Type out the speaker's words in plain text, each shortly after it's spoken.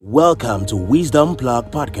Welcome to Wisdom Plug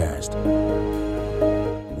Podcast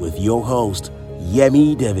with your host,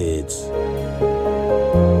 Yemi Davids.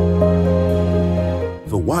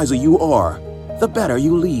 The wiser you are, the better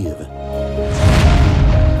you live.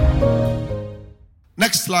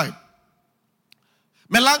 Next slide.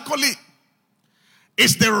 Melancholy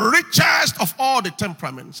is the richest of all the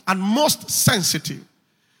temperaments and most sensitive.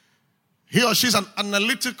 He or she is an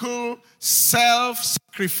analytical,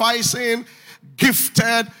 self-sacrificing,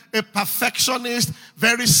 gifted, a perfectionist,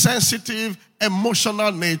 very sensitive,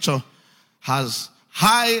 emotional nature. Has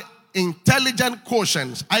high intelligent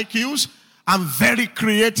quotients, IQs, and very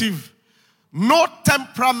creative. No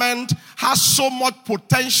temperament has so much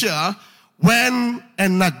potential when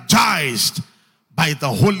energized by the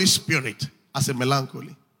Holy Spirit as a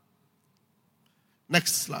melancholy.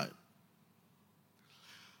 Next slide.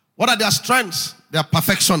 What are their strengths? They are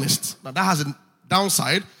perfectionists. Now that has a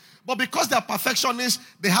downside. But because they are perfectionists,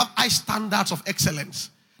 they have high standards of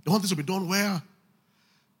excellence. They want this to be done well.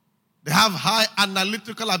 They have high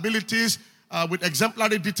analytical abilities with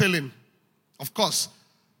exemplary detailing. Of course,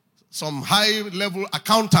 some high-level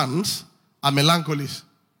accountants are melancholies.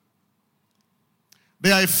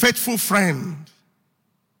 They are a faithful friend.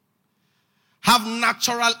 Have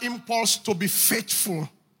natural impulse to be faithful.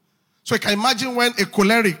 So you can imagine when a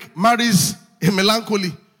choleric marries a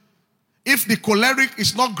melancholy. If the choleric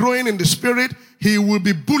is not growing in the spirit, he will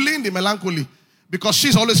be bullying the melancholy because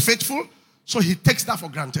she's always faithful, so he takes that for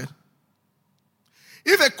granted.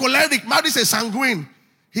 If a choleric marries a sanguine,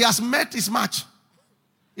 he has met his match.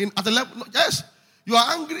 At the level, yes, you are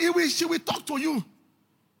angry, she will talk to you.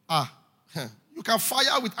 You can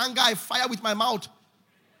fire with anger, I fire with my mouth.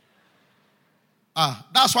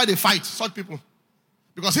 That's why they fight, such people.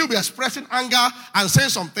 Because he'll be expressing anger and saying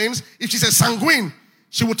some things. If she's a sanguine,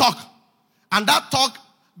 she will talk. And that talk,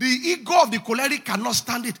 the ego of the choleric cannot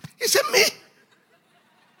stand it. He said, me.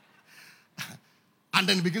 And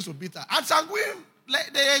then he begins to beat her. And sanguine,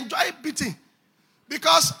 they enjoy beating.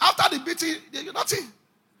 Because after the beating, nothing.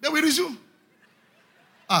 They will resume.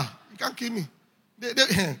 You can't kill me.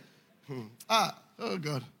 Oh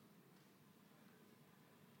God.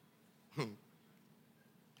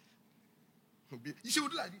 She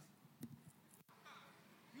would do like this.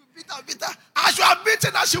 You beat her. As you are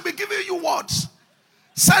beating her, she'll be giving you words.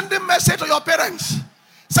 Sending message to your parents.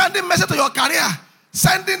 Sending message to your career.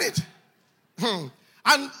 Sending it.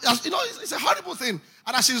 And it's a horrible thing.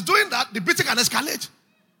 And as she's doing that, the beating can escalate.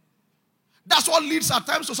 That's what leads at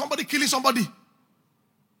times to somebody killing somebody.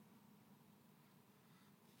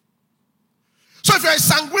 So if you're a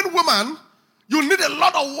sanguine woman, you need a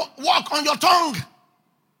lot of work on your tongue.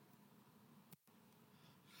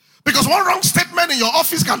 Because one wrong statement in your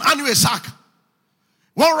office can earn you a sack.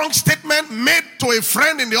 One wrong statement made to a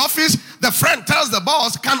friend in the office, the friend tells the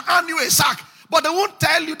boss, can earn you a sack. But they won't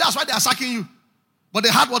tell you that's why they are sacking you. But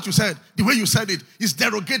they heard what you said. The way you said it is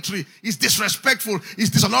derogatory, is disrespectful,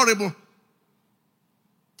 is dishonorable.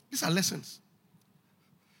 These are lessons.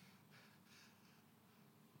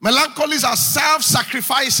 Melancholies are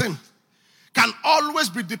self-sacrificing, can always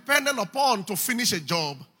be dependent upon to finish a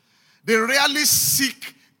job. They rarely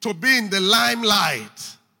seek to be in the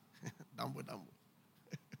limelight. Dambo.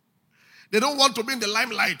 They don't want to be in the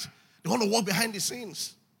limelight. They want to walk behind the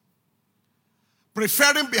scenes.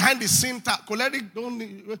 Preferring behind the scene. Choleric don't,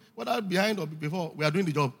 whether behind or before, we are doing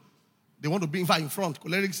the job. They want to be in front.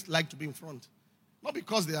 Cholerics like to be in front. Not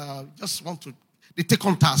because they take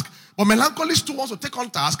on task. But melancholists too want to take on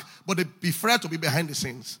task, but they prefer to be behind the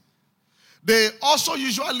scenes. They also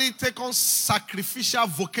usually take on sacrificial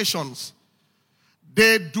vocations.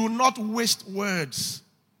 They do not waste words.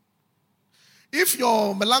 If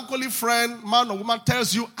your melancholy friend, man or woman,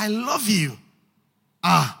 tells you, I love you,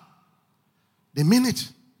 they mean it.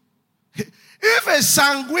 If a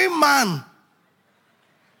sanguine man,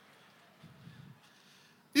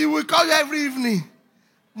 he will call you every evening.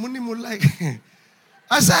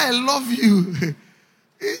 I say, I love you.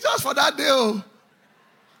 It's just for that day.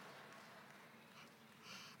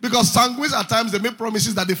 Because sanguines at times, they make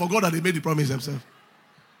promises that they forgot that they made the promise themselves.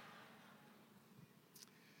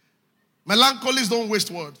 Melancholies don't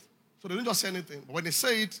waste words. So they don't just say anything. But when they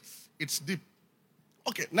say it, it's deep.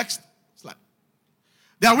 Okay, next slide.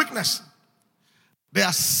 Their weakness. They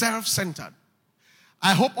are self-centered.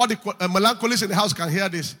 I hope all the melancholies in the house can hear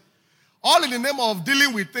this. All in the name of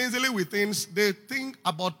dealing with things, they think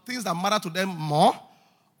about things that matter to them more.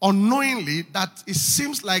 Unknowingly, that it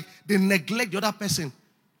seems like they neglect the other person.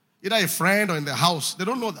 Either a friend or in the house. They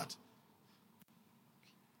don't know that.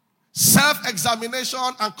 Self-examination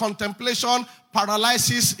and contemplation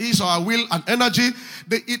paralyzes his or her will and energy.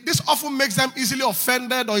 This often makes them easily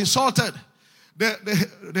offended or insulted.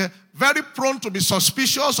 They're very prone to be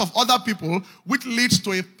suspicious of other people, which leads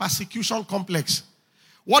to a persecution complex.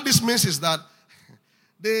 What this means is that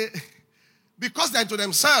because they're into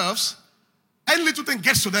themselves, any little thing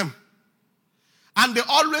gets to them. And they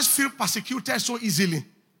always feel persecuted so easily.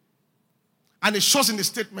 And it shows in the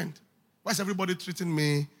statement. Why is everybody treating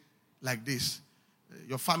me like this?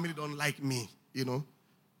 Your family don't like me, you know.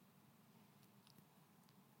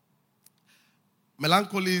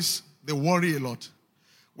 Melancholies, they worry a lot.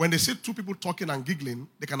 When they see two people talking and giggling,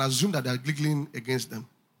 they can assume that they are giggling against them.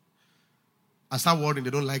 And start worrying,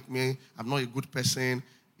 they don't like me, I'm not a good person,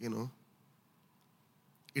 you know.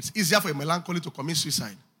 It's easier for a melancholy to commit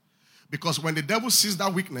suicide. Because when the devil sees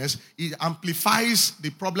that weakness, it amplifies the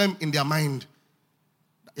problem in their mind.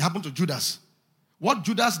 It happened to Judas. What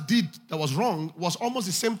Judas did that was wrong was almost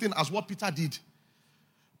the same thing as what Peter did.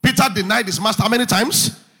 Peter denied his master how many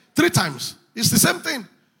times? 3 times. It's the same thing.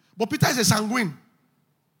 But Peter is a sanguine.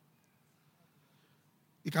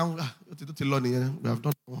 We have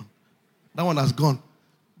done one. That one has gone.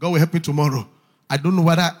 God will help me tomorrow. I don't know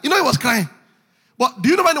whether... he was crying. But do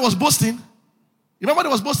you know when he was boasting? You remember when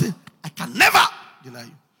he was boasting? I can never deny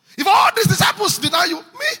you. If all these disciples deny you,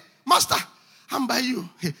 me, master, I'm by you.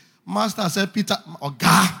 Hey, master said, Peter, oh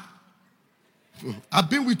God, I've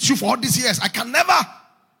been with you for all these years. I can never.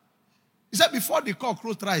 He said, before the cock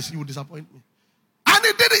crows thrice, you will disappoint me. And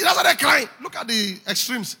he did it. That's why they're crying. Look at the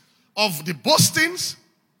extremes of the boastings.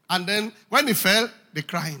 And then when he fell, the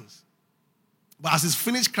cryings. But as he's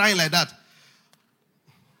finished crying like that,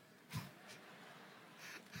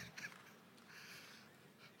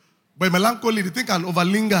 but melancholy, the thing can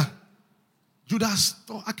overlinger. Judas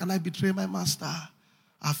thought, how can I betray my master?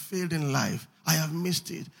 I failed in life. I have missed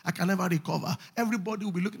it. I can never recover. Everybody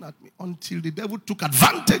will be looking at me until the devil took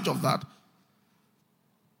advantage of that.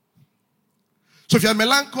 So if you're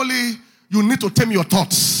melancholy, you need to tame your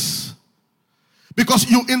thoughts. Because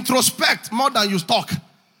you introspect more than you talk.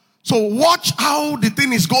 So watch how the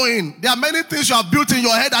thing is going. There are many things you have built in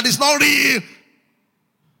your head that is not real.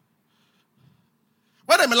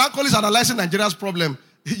 When a melancholy is analyzing Nigeria's problem,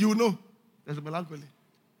 you know there's a melancholy.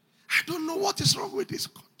 I don't know what is wrong with this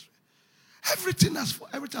country. Everything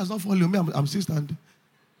has not fallen me. I'm still standing.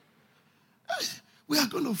 We are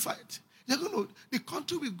going to fight. The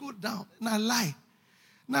country will go down. Now lie.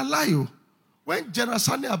 When General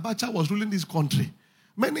Sani Abacha was ruling this country,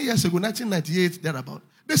 many years ago, 1998, thereabout,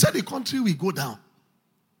 they said the country will go down.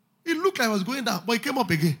 It looked like it was going down, but it came up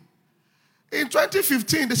again. In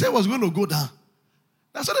 2015, they said it was going to go down.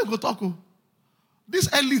 That's what they go talk. This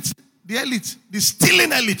elite, the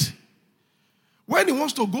stealing elite, when it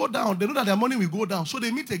wants to go down, they know that their money will go down. So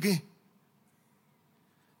they meet again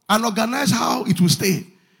and organize how it will stay.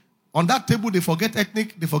 On that table, they forget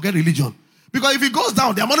ethnic, they forget religion. Because if it goes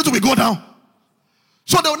down, their money will go down.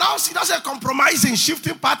 So they will now see that's a compromising,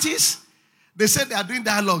 shifting parties. They said they are doing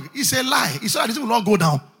dialogue. It's a lie. It's not that this will not go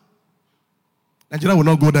down. Nigeria will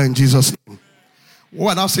not go down in Jesus' name.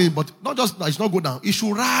 What I'm now saying, but not just that it's not go down. It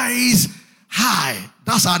should rise high.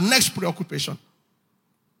 That's our next preoccupation.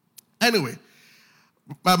 Anyway,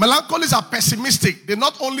 melancholies are pessimistic. They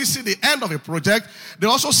not only see the end of a project, they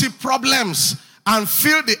also see problems and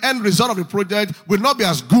feel the end result of the project will not be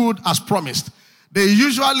as good as promised. They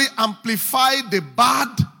usually amplify the bad,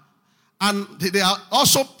 and they are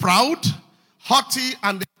also proud, haughty,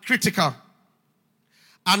 and critical.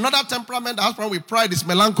 Another temperament that has problem with pride is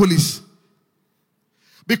melancholies.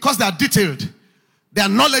 Because they are detailed, they are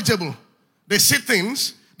knowledgeable, they see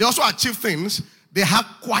things, they also achieve things, they have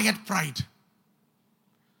quiet pride.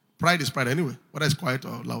 Pride is pride anyway, whether it's quiet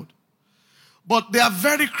or loud. But they are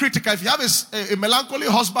very critical. If you have a melancholy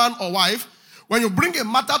husband or wife, when you bring a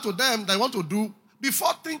matter to them that you want to do,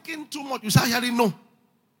 before thinking too much, you say, I already know.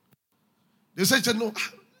 They say, no,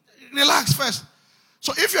 relax first.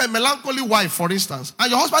 So if you're a melancholy wife, for instance,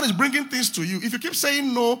 and your husband is bringing things to you, if you keep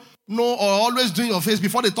saying no, or always doing your face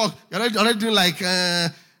before they talk, you're already doing like,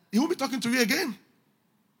 he won't be talking to you again.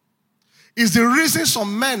 It's the reason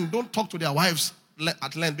some men don't talk to their wives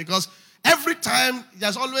at length, because every time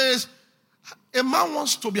there's always, a man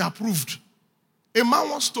wants to be approved. A man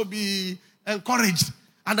wants to be encouraged.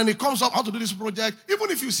 And then he comes up how to do this project. Even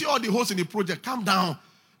if you see all the holes in the project, calm down.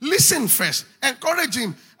 Listen first. Encourage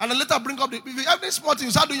him. And then later bring up if you have this small thing,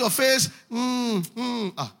 you start doing your face.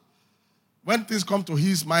 When things come to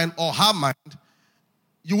his mind or her mind,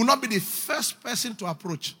 you will not be the first person to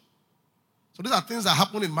approach. So these are things that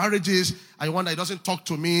happen in marriages. I wonder, he doesn't talk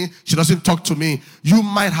to me. She doesn't talk to me. You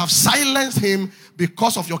might have silenced him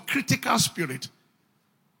because of your critical spirit.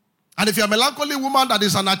 And if you're a melancholy woman that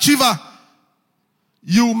is an achiever,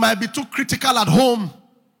 you might be too critical at home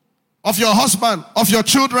of your husband, of your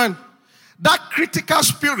children. That critical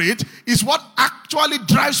spirit is what actually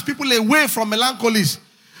drives people away from melancholies,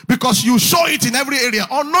 because you show it in every area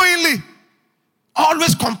unknowingly.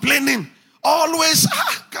 Always complaining. Always,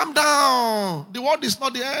 calm down. The world is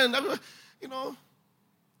not the end. You know.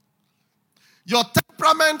 Your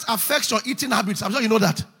temperament affects your eating habits. I'm sure you know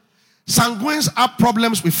that. Sanguines have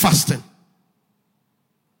problems with fasting,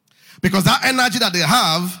 because that energy that they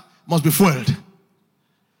have must be fueled.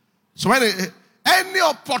 So when any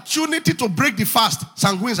opportunity to break the fast,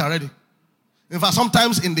 sanguines are ready. In fact,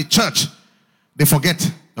 sometimes in the church, they forget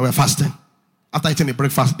that we're fasting. After eating the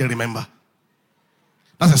breakfast, they remember.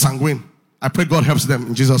 That's a sanguine. I pray God helps them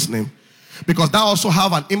in Jesus' name. Because that also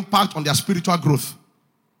have an impact on their spiritual growth.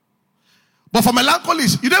 But for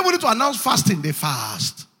melancholies, you don't even need to announce fasting. They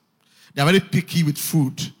fast. They are very picky with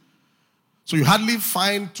food. So you hardly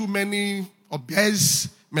find too many obese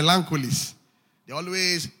melancholies.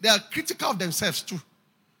 They are critical of themselves too.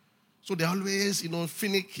 So they're always,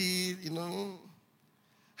 finicky,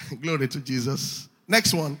 Glory to Jesus.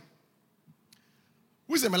 Next one.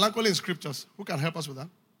 Who is a melancholy in scriptures? Who can help us with that?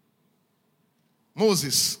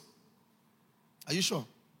 Moses. Are you sure?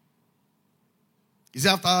 Is it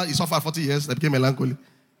after he suffered 40 years that became melancholy?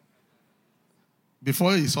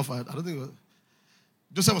 Before he suffered, I don't think it was.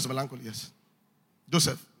 Joseph was melancholy, yes.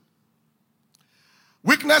 Joseph.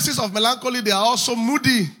 Weaknesses of melancholy, they are also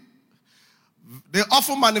moody. They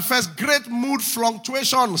often manifest great mood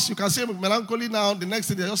fluctuations. You can see melancholy now, the next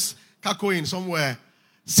day they're just cackling somewhere,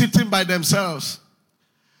 sitting by themselves.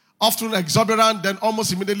 Often exuberant, then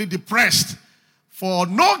almost immediately depressed. For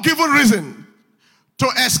no given reason. To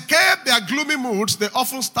escape their gloomy moods, they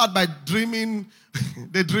often start by dreaming,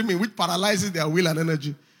 which paralyzes their will and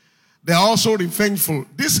energy. They are also revengeful.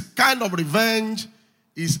 This kind of revenge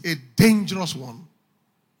is a dangerous one.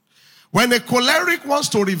 When a choleric wants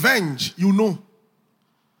to revenge, you know.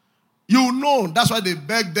 You know. That's why they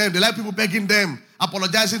beg them. They like people begging them,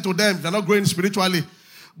 apologizing to them. They're not growing spiritually.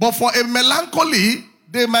 But for a melancholy,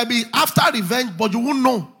 they might be after revenge, but you won't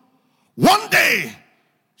know. One day,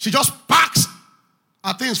 she just packs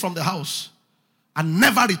her things from the house and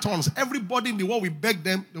never returns. Everybody in the world will beg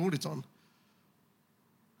them, they won't return.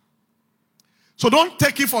 So don't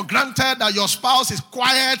take it for granted that your spouse is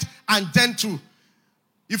quiet and gentle.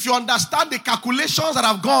 If you understand the calculations that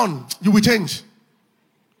have gone, you will change.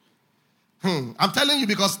 I'm telling you,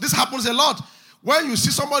 because this happens a lot. When you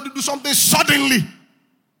see somebody do something suddenly,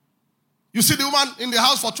 you see the woman in the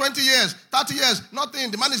house for 20 years, 30 years, nothing.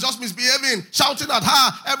 The man is just misbehaving, shouting at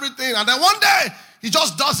her, everything. And then one day, he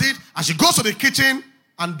just does it, and she goes to the kitchen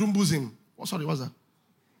and dumbos him. Oh, sorry, what's that?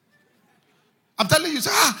 I'm telling you, say,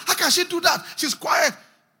 how can she do that? She's quiet.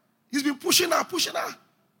 He's been pushing her.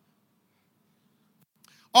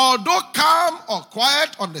 Although calm or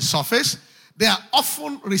quiet on the surface, they are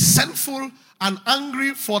often resentful and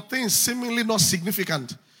angry for things seemingly not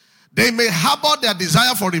significant. They may harbor their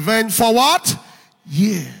desire for revenge for what?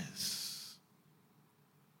 Years.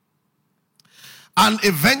 And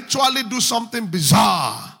eventually do something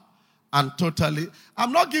bizarre and totally.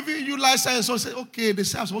 I'm not giving you license so say, okay, they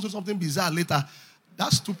say I'm supposed to do something bizarre later.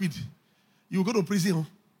 That's stupid. You go to prison.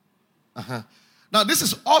 Now, this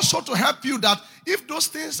is also to help you that if those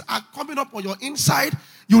things are coming up on your inside,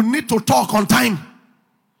 you need to talk on time.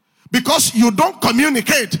 Because you don't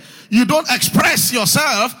communicate, you don't express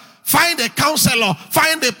yourself. Find a counselor,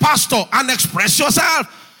 find a pastor, and express yourself.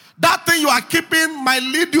 That thing you are keeping might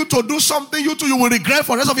lead you to do something you will regret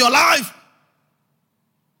for the rest of your life.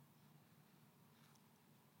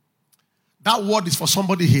 That word is for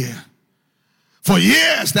somebody here. For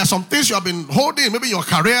years, there are some things you have been holding, maybe your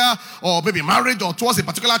career, or maybe marriage, or towards a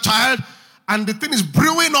particular child, and the thing is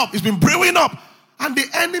brewing up. It's been brewing up, and the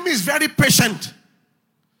enemy is very patient.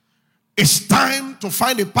 It's time to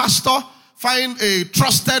find a pastor, find a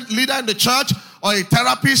trusted leader in the church or a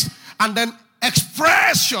therapist, and then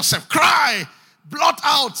express yourself. Cry, blot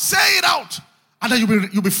out, say it out, and then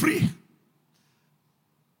you'll be free.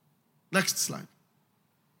 Next slide.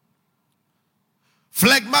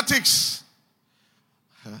 Phlegmatics.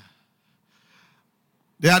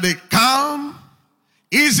 They are the calm,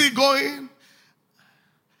 easygoing,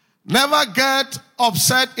 never get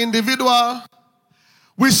upset individual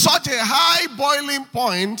with such a high boiling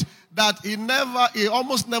point that he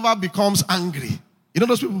almost never becomes angry. You know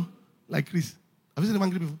those people? Like Chris. Have you seen him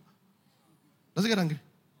angry before? Does he get angry?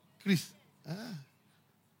 Chris. Okay.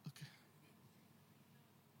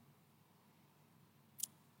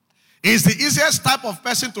 Is the easiest type of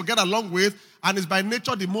person to get along with and is by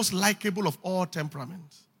nature the most likable of all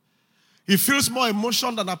temperaments. He feels more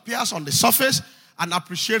emotion than appears on the surface and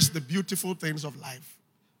appreciates the beautiful things of life.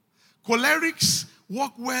 Cholerics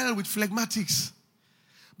work well with phlegmatics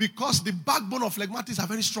because the backbone of phlegmatics are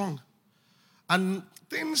very strong. And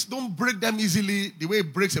things don't break them easily the way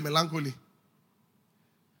it breaks a melancholy.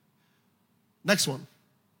 Next one.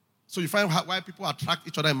 So you find why people attract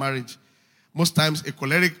each other in marriage. Most times a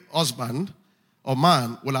choleric husband or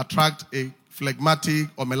man will attract a phlegmatic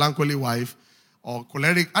or melancholy wife or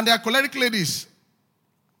choleric. And there are choleric ladies.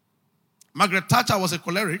 Margaret Thatcher was a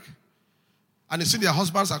choleric. And you see their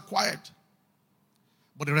husbands are quiet.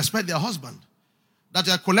 But they respect their husband. That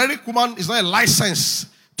a choleric woman is not a license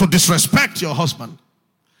to disrespect your husband.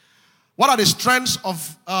 What are the strengths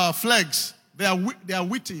of phlegs? They are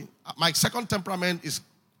witty. My second temperament is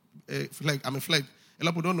a phleg. I'm a phleg. A lot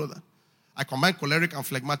of people don't know that. I combine choleric and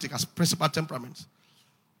phlegmatic as principal temperaments.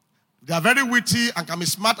 They are very witty and can be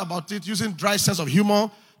smart about it, using dry sense of humor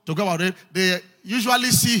to go about it. They usually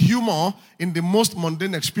see humor in the most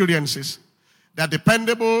mundane experiences. They are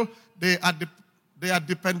dependable. They are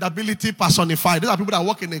dependability personified. These are people that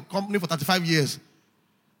work in a company for 35 years.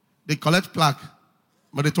 They collect plaque.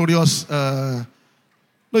 Meritorious. No,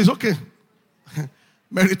 it's okay.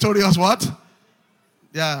 Meritorious what?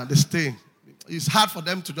 Yeah, they stay. It's hard for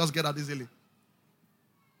them to just get out easily.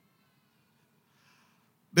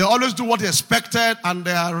 They always do what is expected and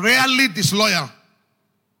they are rarely disloyal.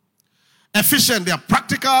 Efficient, they are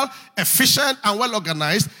practical, efficient, and well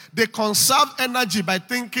organized. They conserve energy by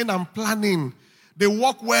thinking and planning. They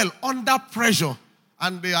work well under pressure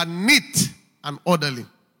and they are neat and orderly.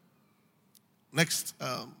 Next.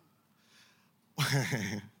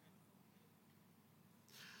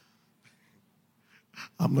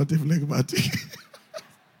 I'm not a phlegmatic.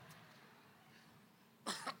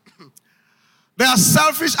 They are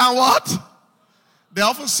selfish and what? They are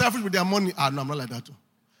often selfish with their money. No, I'm not like that too.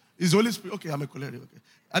 It's the Holy Spirit. Okay, I'm a choleric. Okay.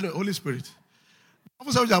 I know, Holy Spirit.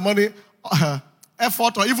 Often selfish with their money,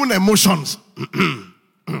 effort, or even emotions.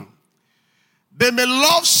 They may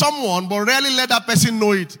love someone, but rarely let that person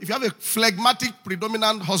know it. If you have a phlegmatic,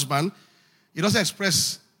 predominant husband, he doesn't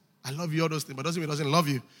express, I love you, all those things, but doesn't mean he doesn't love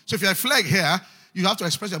you. So if you're a phleg here, you have to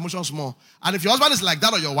express your emotions more. And if your husband is like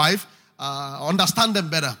that or your wife, understand them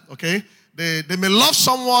better, okay? They may love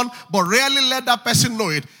someone, but rarely let that person know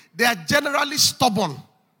it. They are generally stubborn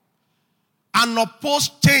and oppose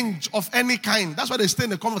change of any kind. That's why they stay in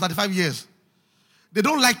the company for 35 years. They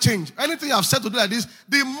don't like change. Anything you have said to do like this,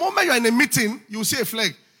 the moment you are in a meeting, you will see a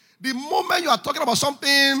flag. The moment you are talking about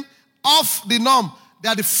something off the norm, they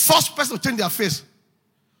are the first person to change their face.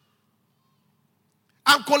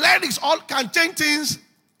 And cholerics all can change things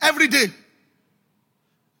every day.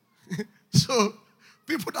 So,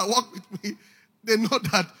 people that work with me, they know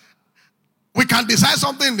that we can decide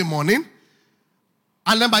something in the morning,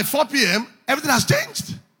 and then by 4 p.m., everything has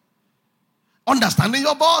changed. Understanding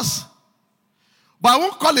your boss. But I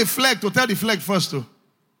won't call a flag to tell the flag first, too.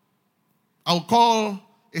 I'll call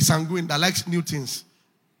a sanguine that likes new things.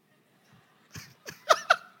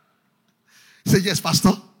 Say, yes,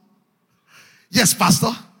 Pastor. Yes,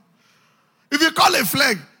 Pastor. If you call a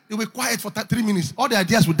flag, you'll be quiet for 3 minutes. All the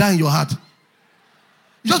ideas will die in your heart.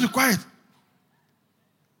 You just be quiet.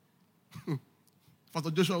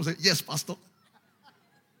 Pastor Joshua will say, yes, Pastor.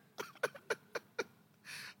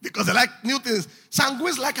 Because they like new things.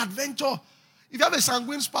 Sanguines like adventure. If you have a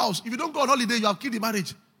sanguine spouse, if you don't go on holiday, you have killed the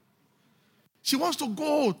marriage. She wants to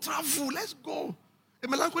go, travel, let's go. A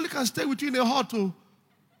melancholy can stay with you in a hut too.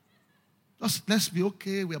 Just let's be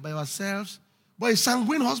okay, we are by ourselves. But a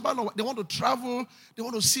sanguine husband, they want to travel, they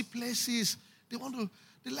want to see places, they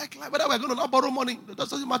like life. Whether we're going to not borrow money, that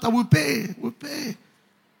doesn't matter, we'll pay.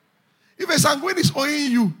 If a sanguine is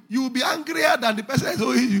owing you, you will be angrier than the person that is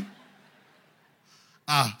owing you.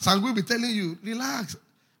 Sanguine will be telling you, relax,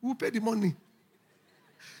 we'll pay the money.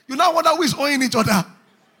 You now wonder who is owing each other.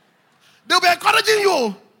 They'll be encouraging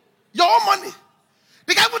you. Your own money.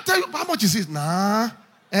 They can't even tell you, how much is it?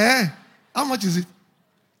 How much is it?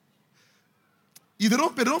 If they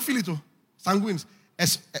don't pay, they don't feel it. Sanguines,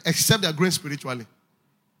 except they are growing spiritually.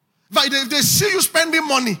 But if they see you spending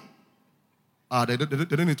money, they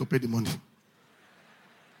don't need to pay the money.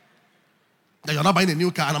 That you're not buying a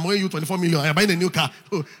new car and I'm owing you 24 million. You're buying a new car.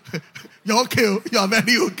 You're okay. You're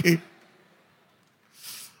very okay.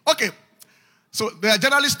 Okay. So they are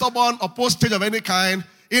generally stubborn, oppose change of any kind.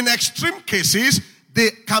 In extreme cases,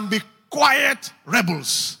 they can be quiet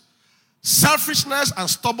rebels. Selfishness and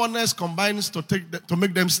stubbornness combines to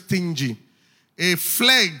make them stingy. A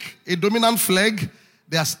dominant flag,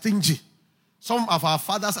 they are stingy. Some of our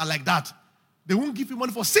fathers are like that. They won't give you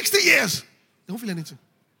money for 60 years. They won't feel anything.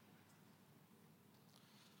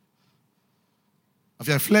 If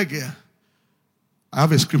you're a flag here, I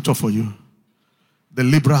have a scripture for you. The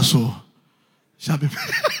liberal soul shall be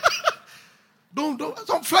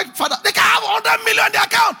Don't flag father. They can have 100 million in their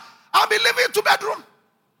account. I'll be living in 2-bedroom.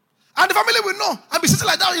 And the family will know. I'll be sitting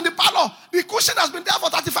like that in the parlor. The cushion has been there for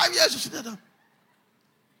 35 years. You sit there down.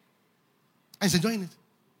 And he's enjoying it.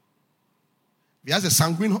 He has a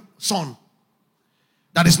sanguine son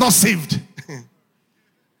that is not saved.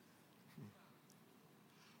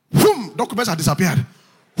 Whom documents have disappeared.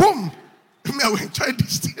 Whom may we enjoy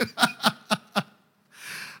this thing.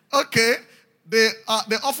 Okay. They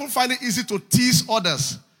often find it easy to tease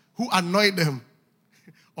others who annoy them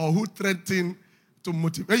or who threaten to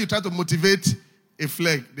motivate. When you try to motivate a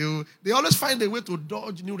flag, they always find a way to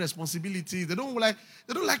dodge new responsibilities. They don't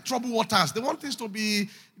like troubled waters. They want things to be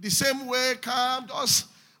the same way, calm, just.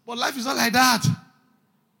 But life is not like that.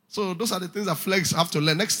 So those are the things that flags have to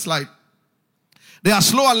learn. Next slide. They are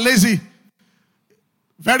slow and lazy.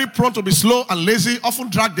 Very prone to be slow and lazy,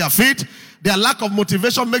 often drag their feet. Their lack of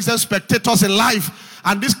motivation makes them spectators in life.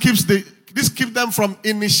 And this keeps them from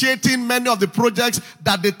initiating many of the projects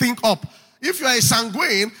that they think up. If you are a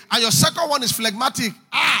sanguine and your second one is phlegmatic,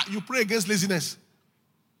 you pray against laziness.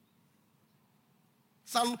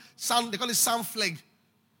 They call it sun flag.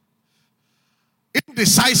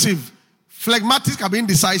 Indecisive. Phlegmatics can be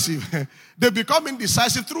indecisive. They become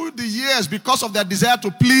indecisive through the years because of their desire to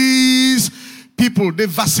please people. They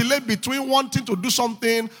vacillate between wanting to do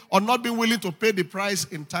something or not being willing to pay the price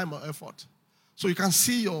in time or effort. So you can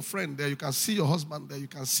see your friend there, you can see your husband there, you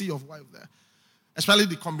can see your wife there. Especially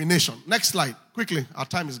the combination. Next slide. Quickly, our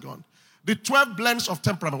time is gone. The 12 blends of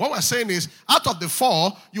temperament. What we're saying is, out of the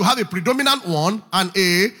 4, you have a predominant one and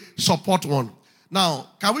a support one. Now,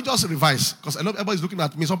 can we just revise? Because I know everybody's looking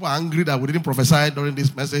at me. Some people are angry that we didn't prophesy during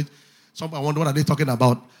this message. Some people wonder what are they talking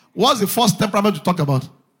about. What's the first temperament to talk about?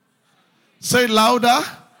 Say it louder.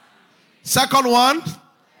 Second one.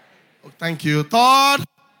 Oh, thank you. Third.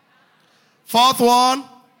 Fourth one.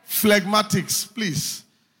 Phlegmatics. Please.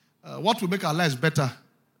 What will make our lives better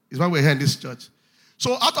is why we're here in this church.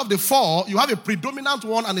 So out of the 4, you have a predominant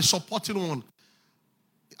one and a supporting one.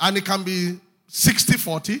 And it can be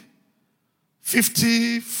 60-40,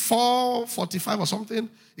 54-45 or something.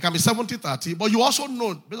 It can be 70-30. But you also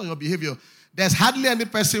know, based on your behavior, there's hardly any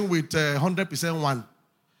person with 100% one.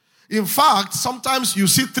 In fact, sometimes you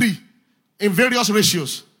see 3 in various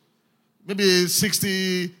ratios. Maybe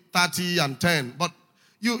 60, 30, and 10. But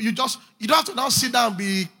you don't have to now sit down and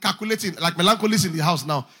be calculating. Like melancholies in the house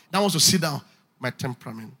now. Now wants to sit down. My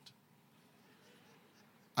temperament.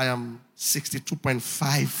 I am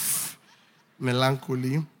 62.5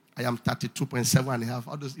 melancholy. I am 32.7 and a half.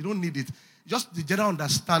 You don't need it. Just the general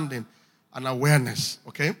understanding and awareness.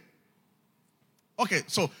 Okay? Okay,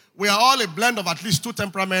 so we are all a blend of at least 2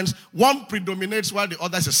 temperaments. One predominates while the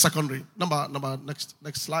other is a secondary. Next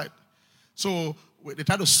slide. So they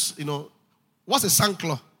try to, what's a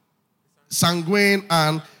sanclo? Sanguine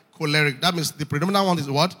and choleric. That means the predominant one is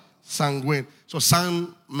what? Sanguine. So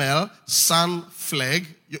sun male, sun flag.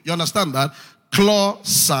 You understand that? Claw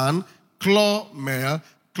sun, claw male,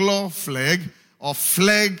 claw flag, or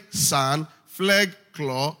flag sun, flag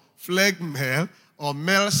claw, flag male, or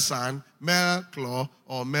male sun, male claw,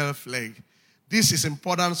 or male flag. This is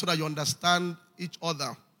important so that you understand each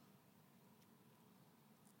other.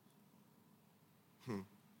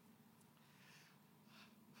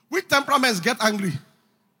 Which temperaments get angry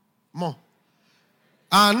more?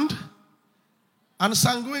 And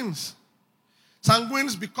sanguines.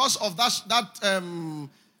 Sanguines, because of that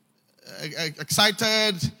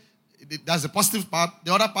excited, that's the positive part.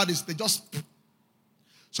 The other part is they just.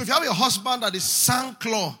 So if you have a husband that is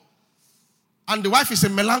sanclaw and the wife is a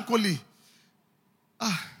melancholy,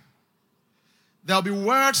 there'll be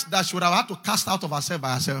words that she would have had to cast out of herself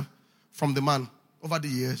by herself from the man over the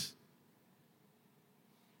years.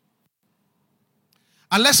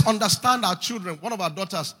 And let's understand our children. One of our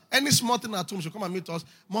daughters, any small thing at home, she'll come and meet us.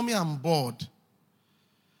 Mommy, I'm bored.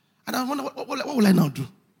 And I wonder, what will I now do?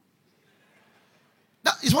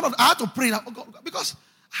 That is I had to pray that, because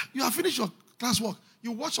you have finished your classwork.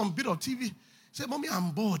 You watch some bit of TV. Say, Mommy,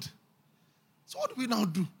 I'm bored. So what do we now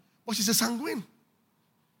do? But she's a sanguine.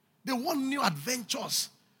 They want new adventures,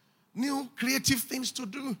 new creative things to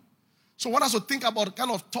do. So one has to think about the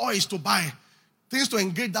kind of toys to buy, things to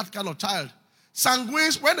engage that kind of child.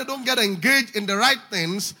 Sanguines, when they don't get engaged in the right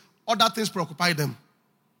things, other things preoccupy them.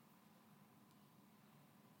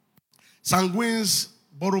 Sanguines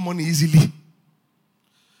borrow money easily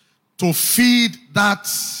to feed that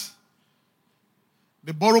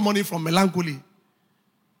They borrow money from melancholy.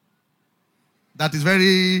 That is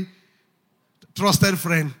very trusted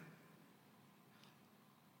friend.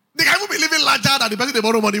 They can even be living larger than the person they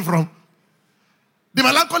borrow money from. The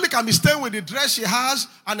melancholy can be staying with the dress she has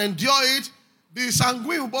and endure it. The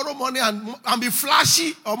sanguine will borrow money and be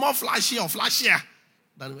flashy or more flashy or flashier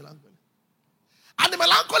than the melancholy. And the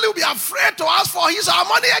melancholy will be afraid to ask for his or her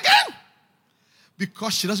money again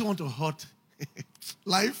because she doesn't want to hurt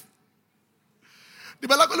life. The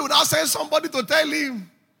melancholy will now send somebody to tell him,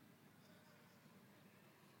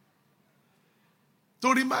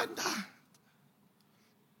 to remind her.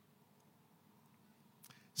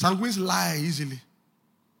 Sanguines lie easily.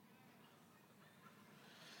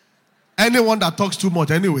 Anyone that talks too much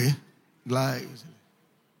anyway, lies easily.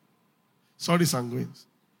 Sorry, sanguines.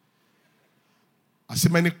 I see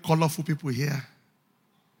many colorful people here.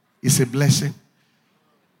 It's a blessing.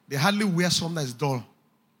 They hardly wear something that is dull.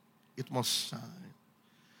 It must shine.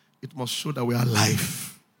 It must show that we are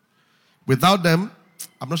alive. Without them,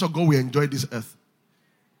 I'm not sure God will enjoy this earth.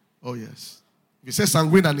 Oh, yes. If you say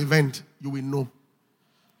sanguine an event, you will know.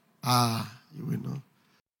 You will know.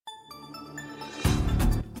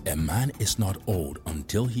 A man is not old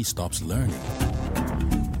until he stops learning.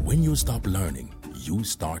 When you stop learning, you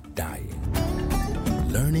start dying.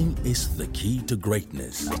 Learning is the key to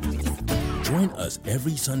greatness. Join us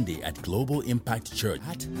every Sunday at Global Impact Church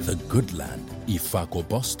at The Good Land, Ifako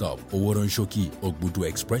Bus Stop, Oworonshoki, Ogbudu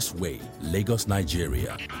Expressway, Lagos,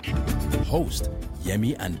 Nigeria. Host,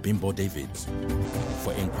 Yemi and Bimbo Davids.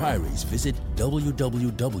 For inquiries, visit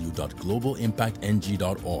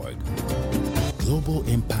www.globalimpactng.org. Global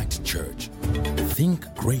Impact Church.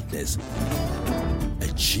 Think greatness.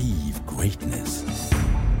 Achieve greatness.